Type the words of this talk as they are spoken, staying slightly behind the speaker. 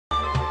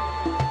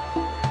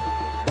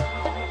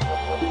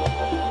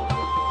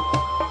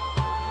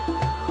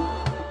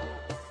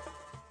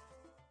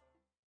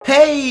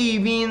Hey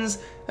Beans,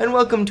 and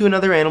welcome to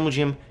another Animal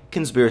Gym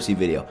conspiracy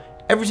video.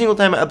 Every single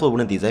time I upload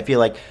one of these, I feel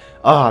like,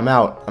 oh, I'm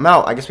out,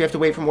 I guess we have to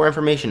wait for more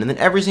information. And then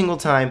every single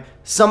time,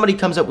 somebody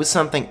comes up with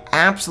something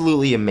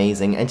absolutely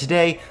amazing. And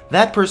today,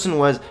 that person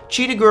was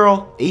Cheetah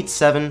Girl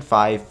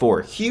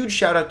 8754. Huge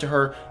shout out to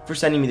her for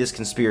sending me this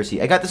conspiracy.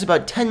 I got this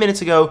about 10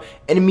 minutes ago,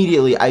 and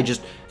immediately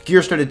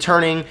gears started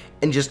turning,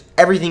 and just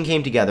everything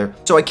came together.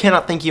 So I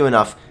cannot thank you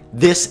enough.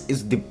 This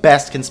is the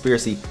best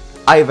conspiracy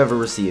I have ever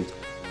received.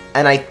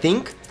 And I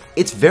think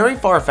it's very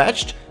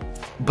far-fetched,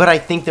 but I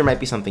think there might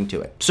be something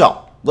to it.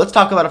 So, let's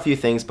talk about a few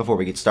things before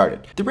we get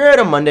started. The Rare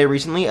Item Monday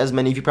recently, as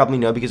many of you probably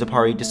know because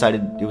Apari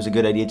decided it was a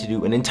good idea to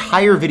do an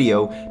entire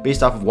video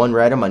based off of one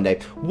Rare Item Monday,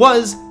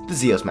 was the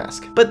Zios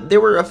mask. But there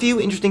were a few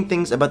interesting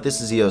things about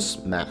this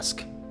Zios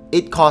mask.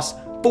 It costs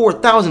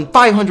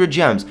 4,500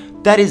 gems.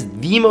 That is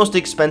the most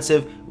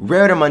expensive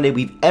Rare Item Monday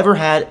we've ever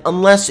had,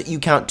 unless you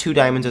count 2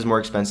 diamonds as more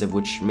expensive,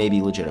 which may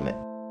be legitimate.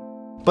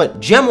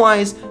 But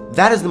gem-wise,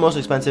 that is the most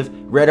expensive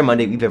Rare Item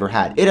Monday we've ever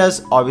had. It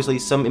has, obviously,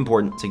 some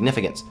important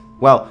significance.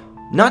 Well,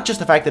 not just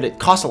the fact that it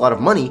costs a lot of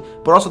money,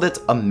 but also that it's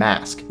a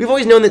mask. We've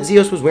always known that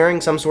Zios was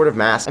wearing some sort of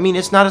mask. I mean,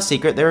 it's not a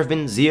secret. There have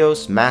been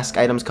Zios mask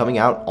items coming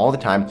out all the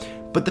time.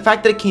 But the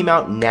fact that it came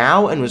out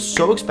now and was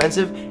so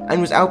expensive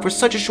and was out for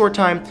such a short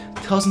time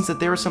tells us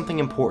that there is something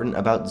important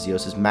about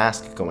Zios'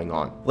 mask going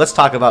on. Let's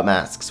talk about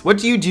masks. What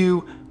do you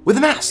do with a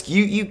mask?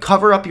 You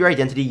cover up your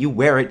identity, you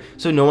wear it,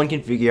 so no one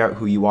can figure out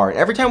who you are. And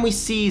every time we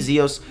see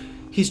Zios,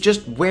 he's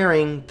just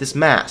wearing this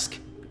mask.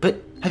 But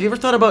have you ever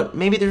thought about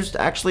maybe there's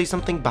actually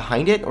something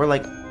behind it? Or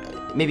like,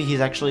 maybe he's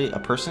actually a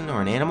person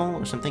or an animal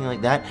or something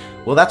like that?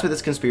 Well, that's what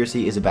this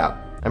conspiracy is about.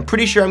 I'm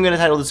pretty sure I'm going to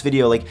title this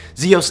video like,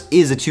 Zios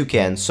is a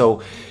toucan,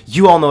 so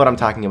you all know what I'm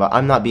talking about.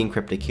 I'm not being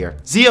cryptic here.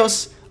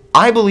 Zios,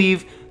 I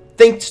believe,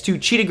 thanks to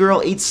Cheetah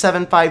Girl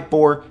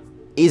 8754,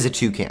 is a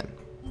toucan.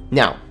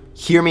 Now,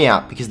 hear me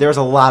out, because there's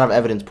a lot of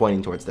evidence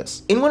pointing towards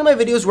this. In one of my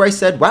videos where I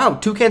said, wow,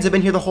 toucans have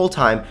been here the whole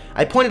time,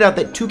 I pointed out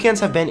that toucans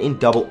have been in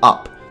Double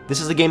Up.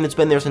 This is a game that's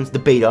been there since the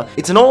beta.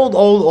 It's an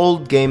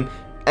old game,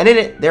 and in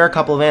it, there are a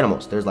couple of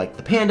animals. There's like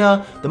the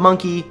panda, the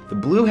monkey, the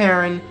blue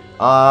heron,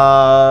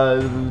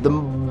 the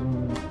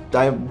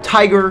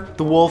tiger,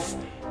 the wolf,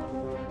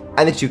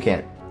 and the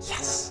toucan.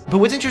 Yes! But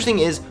what's interesting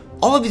is,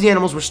 all of these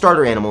animals were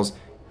starter animals,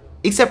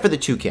 except for the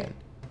toucan.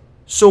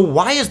 So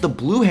why is the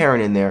blue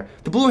heron in there?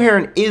 The blue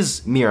heron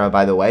is Mira,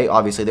 by the way.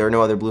 Obviously, there are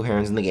no other blue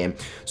herons in the game.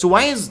 So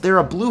why is there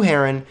a blue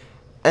heron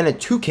and a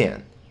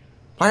toucan?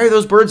 Why are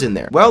those birds in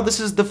there? Well, this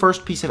is the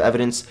first piece of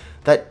evidence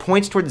that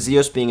points towards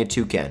Zios being a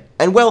toucan.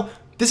 And well,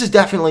 this is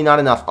definitely not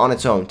enough on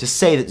its own to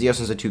say that Zios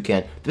is a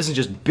toucan. This is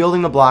just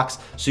building the blocks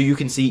so you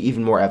can see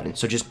even more evidence.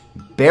 So just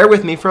bear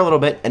with me for a little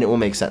bit and it will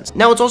make sense.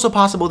 Now, it's also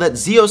possible that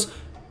Zios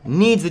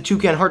needs the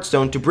Toucan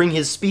Heartstone to bring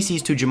his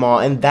species to Jamal,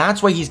 and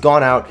that's why he's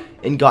gone out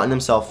and gotten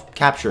himself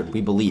captured, we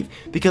believe.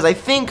 Because I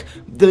think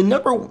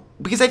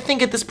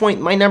at this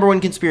point, my number one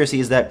conspiracy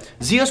is that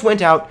Zios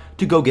went out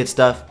to go get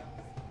stuff,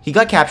 he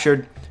got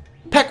captured,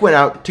 Peck went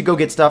out to go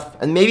get stuff,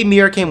 and maybe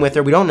Mira came with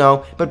her, we don't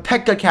know, but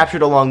Peck got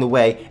captured along the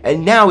way,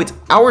 and now it's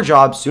our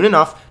job, soon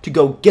enough, to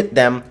go get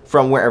them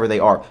from wherever they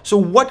are. So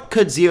what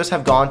could Zios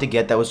have gone to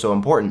get that was so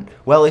important?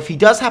 Well, if he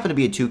does happen to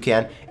be a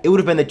toucan, it would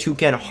have been the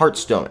Toucan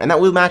Heartstone, and that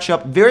will match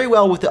up very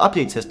well with the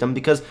update system,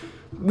 because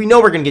we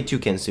know we're going to get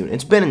toucans soon.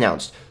 It's been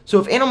announced. So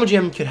if Animal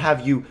Jam could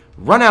have you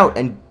run out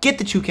and get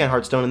the Toucan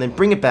Heartstone and then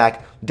bring it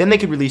back, then they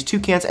could release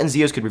toucans and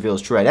Zios could reveal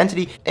his true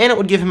identity, and it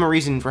would give him a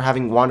reason for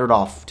having wandered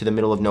off to the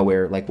middle of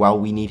nowhere, like while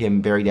we need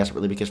him very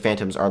desperately because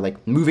phantoms are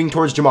like moving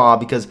towards Jamaa,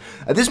 because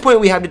at this point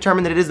we have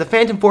determined that it is the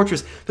Phantom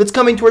Fortress that's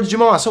coming towards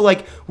Jamaa. So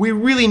like, we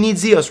really need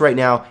Zios right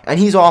now, and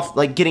he's off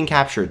like getting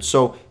captured.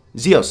 So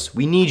Zios,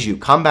 we need you.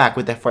 Come back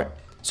with that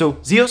So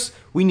Zios,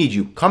 we need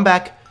you. Come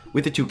back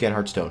with the Toucan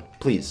Heartstone,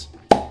 please.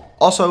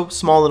 Also,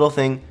 small little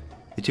thing,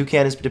 the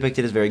toucan is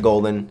depicted as very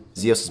golden.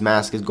 Zios'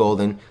 mask is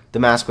golden. The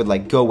mask would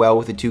like go well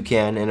with the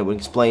toucan, and it would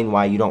explain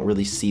why you don't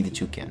really see the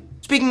toucan.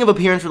 Speaking of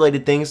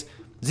appearance-related things,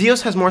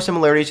 Zios has more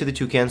similarities to the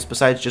toucans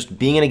besides just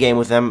being in a game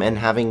with them and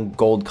having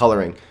gold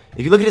coloring.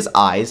 If you look at his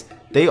eyes,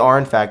 they are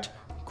in fact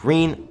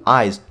green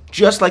eyes,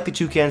 just like the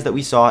toucans that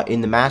we saw in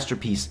the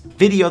Masterpiece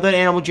video that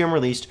Animal Jam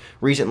released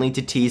recently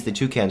to tease the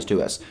toucans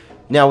to us.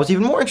 Now, what's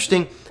even more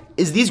interesting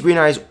is these green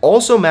eyes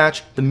also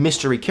match the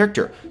mystery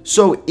character.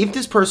 So if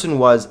this person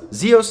was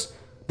Zios,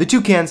 the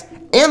toucans,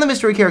 and the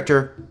mystery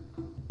character,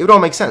 it would all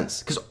make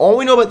sense. Because all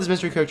we know about this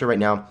mystery character right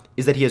now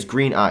is that he has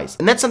green eyes.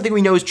 And that's something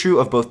we know is true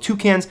of both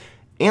toucans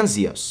and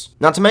Zios.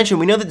 Not to mention,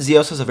 we know that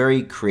Zios is a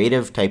very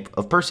creative type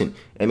of person.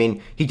 I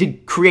mean, he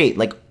did create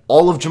like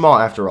all of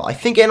Jamaa after all. I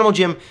think Animal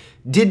Jam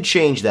did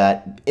change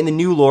that in the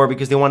new lore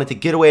because they wanted to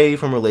get away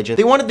from religion.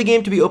 They wanted the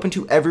game to be open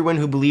to everyone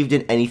who believed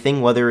in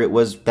anything, whether it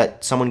was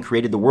that someone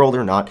created the world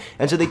or not.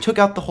 And so they took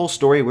out the whole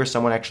story where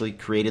someone actually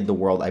created the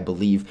world, I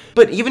believe.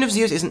 But even if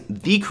Zios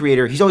isn't the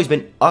creator, he's always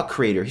been a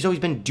creator. He's always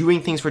been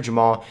doing things for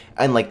Jamal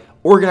and like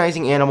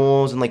organizing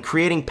animals and like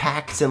creating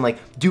packs and like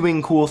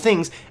doing cool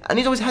things, and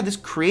he's always had this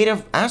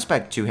creative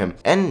aspect to him.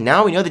 And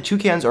now we know the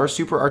Toucans are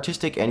super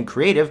artistic and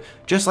creative,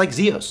 just like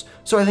Zios.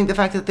 So I think the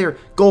fact that they're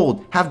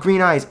gold, have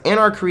green eyes, and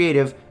are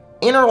creative,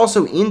 and are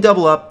also in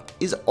double up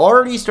is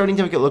already starting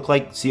to make it look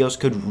like Zios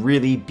could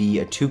really be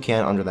a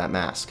Toucan under that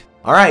mask.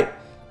 Alright,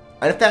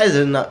 and if that is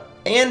enough,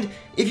 and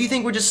if you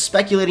think we're just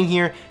speculating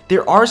here,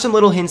 there are some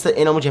little hints that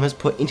Animal Jam has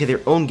put into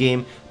their own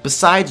game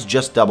besides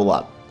just double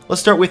up. Let's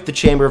start with the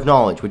Chamber of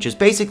Knowledge, which is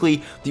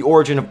basically the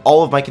origin of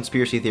all of my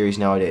conspiracy theories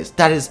nowadays.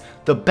 That is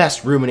the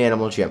best room in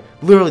Animal Jam.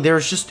 Literally,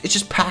 it's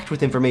just packed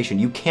with information.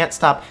 You can't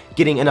stop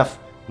getting enough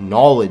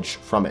knowledge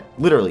from it.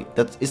 Literally,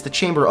 it's the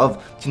Chamber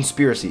of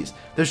Conspiracies.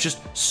 There's just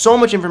so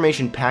much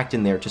information packed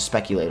in there to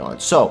speculate on.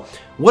 So,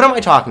 what am I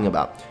talking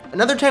about?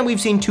 Another time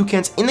we've seen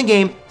toucans in the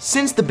game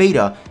since the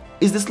beta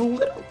is this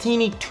little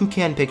teeny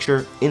toucan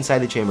picture inside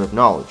the Chamber of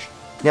Knowledge.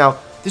 Now,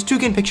 this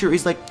toucan picture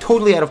is like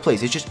totally out of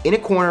place. It's just in a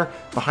corner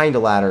behind a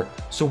ladder.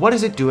 So what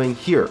is it doing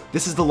here?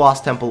 This is the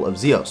lost temple of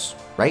Zios,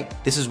 right?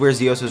 This is where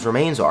Zios'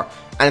 remains are.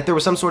 And if there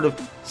was some sort of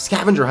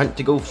scavenger hunt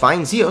to go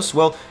find Zios,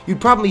 well,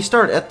 you'd probably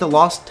start at the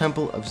lost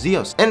temple of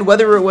Zios. And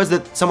whether it was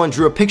that someone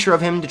drew a picture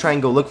of him to try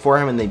and go look for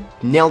him and they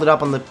nailed it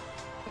up on the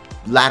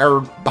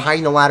ladder,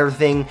 behind the ladder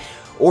thing,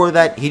 or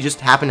that he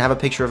just happened to have a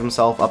picture of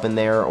himself up in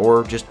there,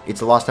 or just it's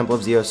the lost temple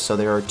of Zios, so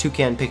there are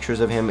toucan pictures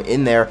of him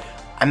in there.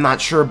 I'm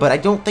not sure, but I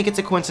don't think it's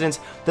a coincidence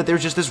that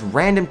there's just this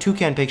random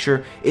toucan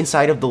picture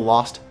inside of the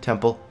lost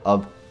temple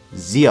of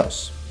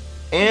Zios.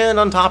 And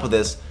on top of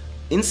this,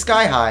 in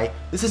Sky High,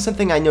 this is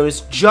something I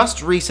noticed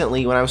just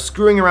recently when I was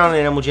screwing around in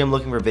Animal Jam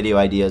looking for video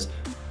ideas.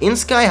 In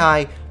Sky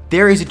High,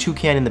 there is a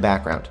toucan in the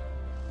background.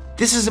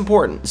 This is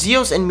important.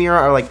 Zios and Mira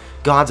are like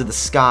gods of the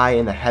sky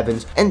and the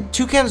heavens, and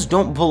toucans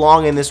don't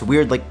belong in this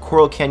weird like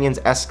Coral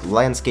Canyons-esque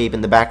landscape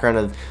in the background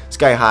of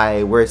Sky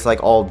High where it's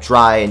like all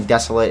dry and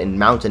desolate and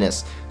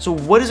mountainous. So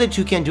what is a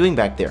toucan doing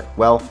back there?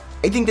 Well,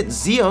 I think that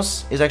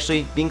Zios is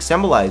actually being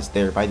symbolized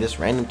there by this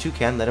random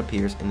toucan that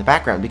appears in the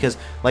background because,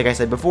 like I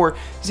said before,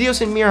 Zios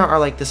and Mira are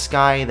like the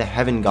sky, the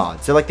heaven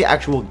gods. They're like the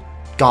actual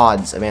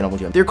gods of Animal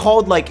Jam. They're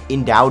called like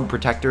endowed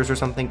protectors or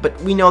something, but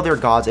we know they're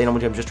gods.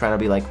 Animal Jam's just trying to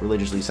be like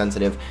religiously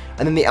sensitive.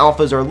 And then the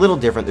alphas are a little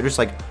different. They're just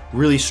like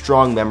really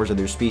strong members of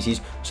their species.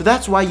 So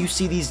that's why you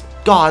see these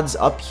gods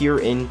up here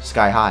in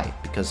Sky High,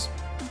 because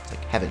it's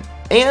like heaven.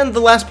 And the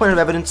last point of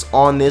evidence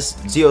on this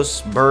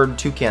Zios bird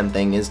toucan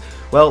thing is,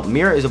 well,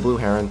 Mira is a blue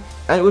heron,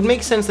 and it would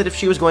make sense that if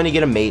she was going to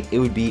get a mate, it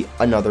would be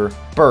another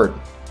bird,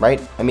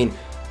 right? I mean,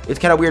 it's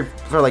kind of weird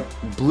for like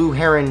blue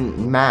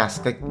heron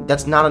mask. Like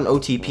that's not an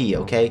OTP,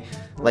 okay?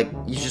 Like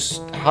you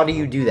just, how do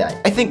you do that?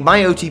 I think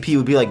my OTP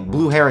would be like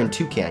blue heron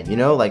toucan, you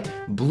know, like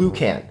blue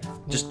can.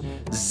 Just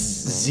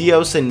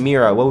Zios and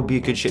Mira. What would be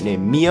a good ship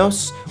name?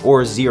 Mios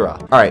or Zira?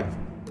 All right,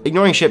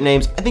 ignoring ship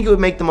names, I think it would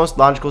make the most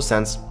logical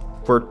sense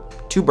for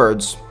two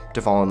birds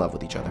to fall in love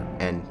with each other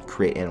and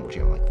create Animal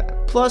Jam like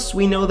that. Plus,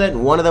 we know that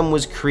one of them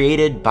was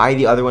created by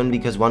the other one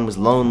because one was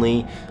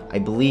lonely, I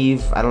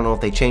believe. I don't know if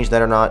they changed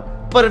that or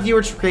not. But if you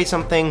were to create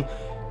something,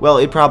 well,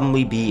 it'd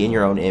probably be in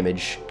your own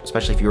image.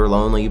 Especially if you were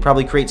lonely, you'd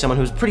probably create someone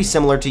who's pretty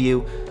similar to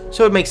you.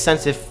 So it makes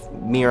sense if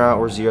Mira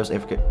or Zios, I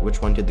forget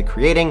which one did the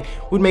creating,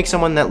 would make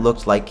someone that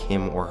looked like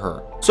him or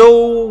her.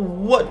 So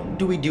what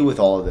do we do with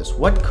all of this?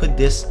 What could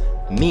this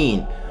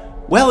mean?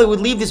 Well, it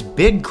would leave this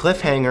big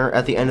cliffhanger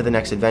at the end of the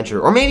next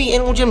adventure. Or maybe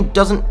Animal Jam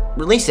doesn't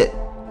release it,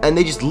 and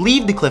they just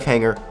leave the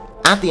cliffhanger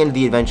at the end of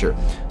the adventure.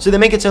 So they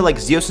make it so like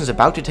Zios is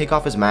about to take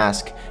off his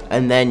mask,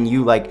 and then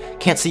you like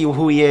can't see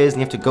who he is, and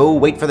you have to go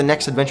wait for the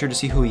next adventure to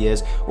see who he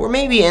is. Or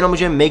maybe Animal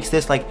Jam makes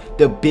this like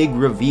the big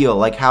reveal,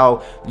 like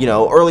how, you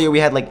know, earlier we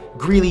had like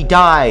Greeley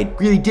died,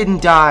 Greeley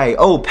didn't die,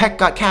 oh, Peck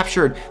got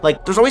captured.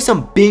 Like there's always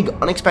some big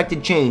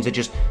unexpected change that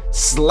just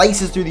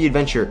slices through the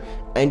adventure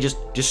and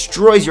just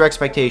destroys your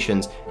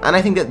expectations. And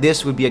I think that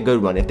this would be a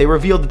good one if they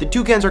revealed that the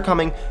toucans are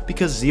coming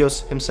because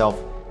Zios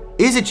himself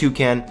is a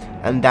toucan,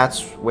 and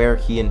that's where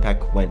he and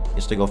Peck went,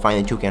 is to go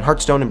find the toucan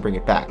heartstone and bring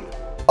it back.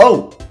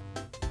 Oh,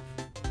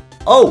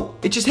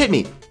 it just hit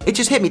me. It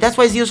just hit me. That's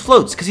why Zios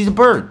floats, because he's a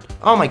bird.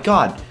 Oh my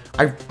god.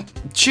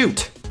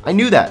 Shoot. I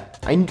knew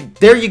that.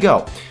 There you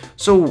go.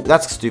 So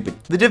that's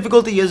stupid. The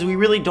difficulty is we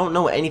really don't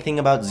know anything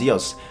about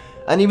Zios.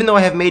 And even though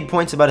I have made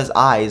points about his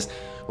eyes,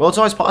 well, it's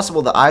always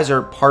possible the eyes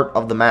are part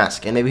of the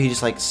mask, and maybe he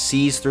just like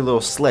sees through little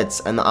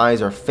slits and the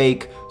eyes are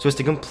fake so as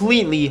to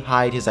completely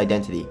hide his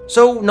identity.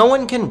 So no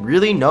one can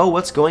really know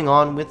what's going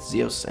on with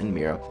Zios and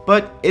Mira.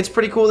 But it's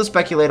pretty cool to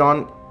speculate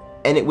on,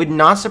 and it would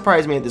not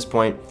surprise me at this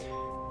point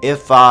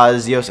if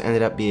Zios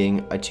ended up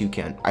being a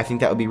toucan. I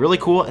think that would be really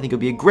cool. I think it would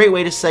be a great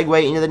way to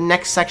segue into the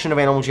next section of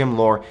Animal Jam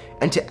lore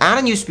and to add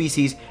a new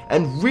species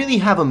and really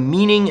have a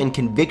meaning and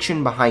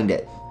conviction behind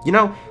it. You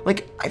know,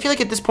 like, I feel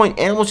like at this point,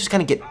 animals just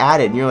kind of get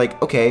added, and you're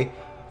like, okay,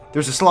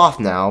 there's a sloth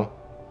now.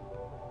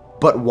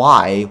 But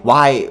why?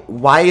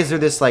 Why is there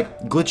this,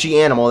 like,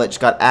 glitchy animal that just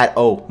got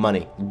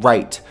money,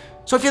 right.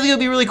 So I feel like it would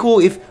be really cool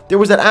if there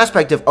was that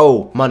aspect of,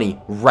 money,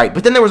 right.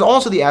 But then there was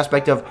also the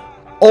aspect of,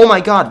 oh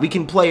my god, we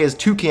can play as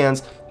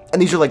toucans,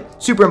 and these are, like,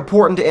 super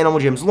important to Animal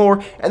Jim's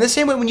lore. And the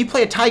same way when you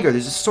play a tiger,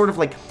 there's this sort of,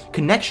 like,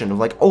 connection of,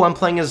 like, I'm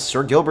playing as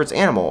Sir Gilbert's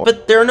animal.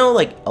 But there are no,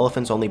 like,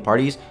 elephants-only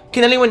parties.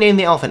 Can anyone name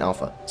the elephant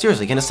alpha?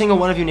 Seriously, can a single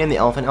one of you name the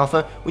elephant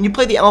alpha? When you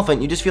play the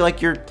elephant, you just feel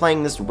like you're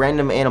playing this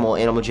random animal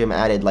Animal Jim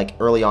added, like,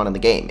 early on in the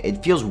game.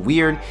 It feels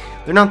weird,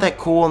 they're not that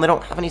cool, and they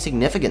don't have any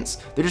significance.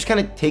 They're just kind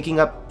of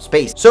taking up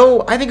space.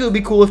 So I think it would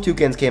be cool if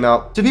toucans came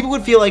out, so people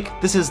would feel like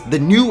this is the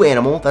new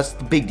animal. That's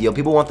the big deal.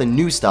 People want the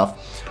new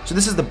stuff. So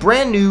this is the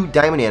brand new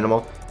diamond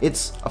animal.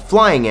 It's a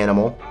flying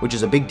animal, which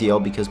is a big deal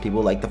because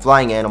people like the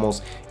flying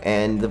animals,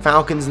 and the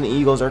falcons and the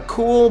eagles are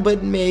cool,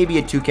 but maybe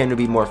a toucan would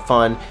be more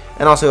fun.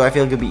 And also, I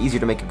feel like it would be easier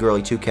to make a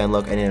girly toucan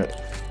look, and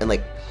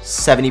like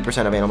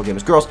 70% of Animal Jam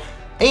is girls.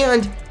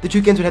 And the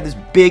toucans would have this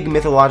big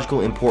mythological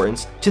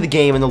importance to the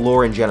game and the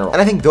lore in general.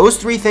 And I think those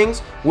three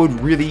things would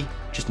really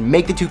just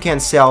make the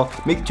toucans sell,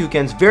 make the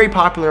toucans very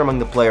popular among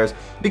the players,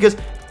 because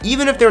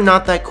even if they're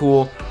not that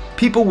cool,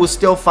 people will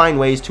still find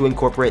ways to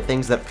incorporate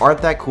things that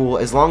aren't that cool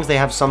as long as they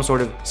have some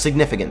sort of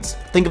significance.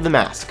 Think of the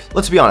masks.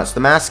 Let's be honest, the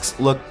masks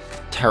look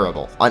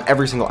terrible on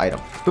every single item.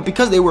 But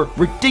because they were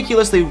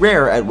ridiculously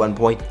rare at one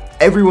point,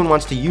 everyone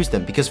wants to use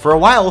them, because for a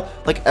while,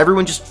 like,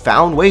 everyone just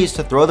found ways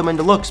to throw them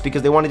into looks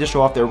because they wanted to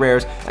show off their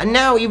rares. And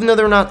now, even though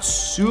they're not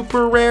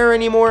super rare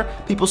anymore,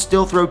 people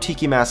still throw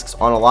tiki masks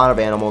on a lot of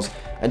animals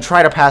and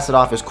try to pass it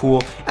off as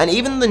cool. And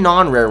even the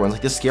non-rare ones,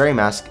 like the scary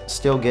mask,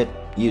 still get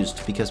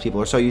used because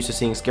people are so used to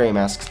seeing scary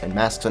masks and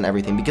masks on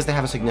everything because they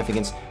have a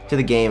significance to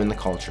the game and the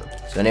culture.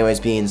 So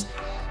anyways, Beans,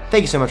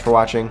 thank you so much for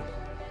watching,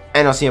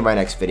 and I'll see you in my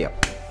next video.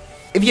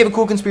 If you have a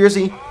cool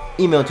conspiracy,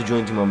 email it to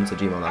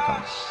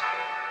julian2moments@gmail.com.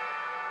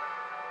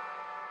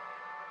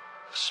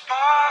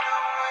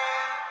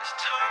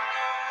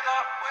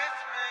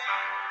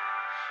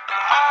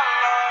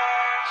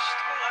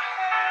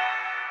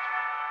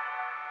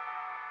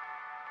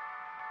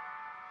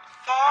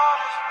 Thought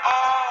of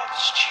all the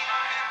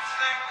stupid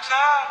things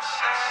I'd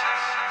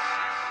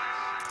said.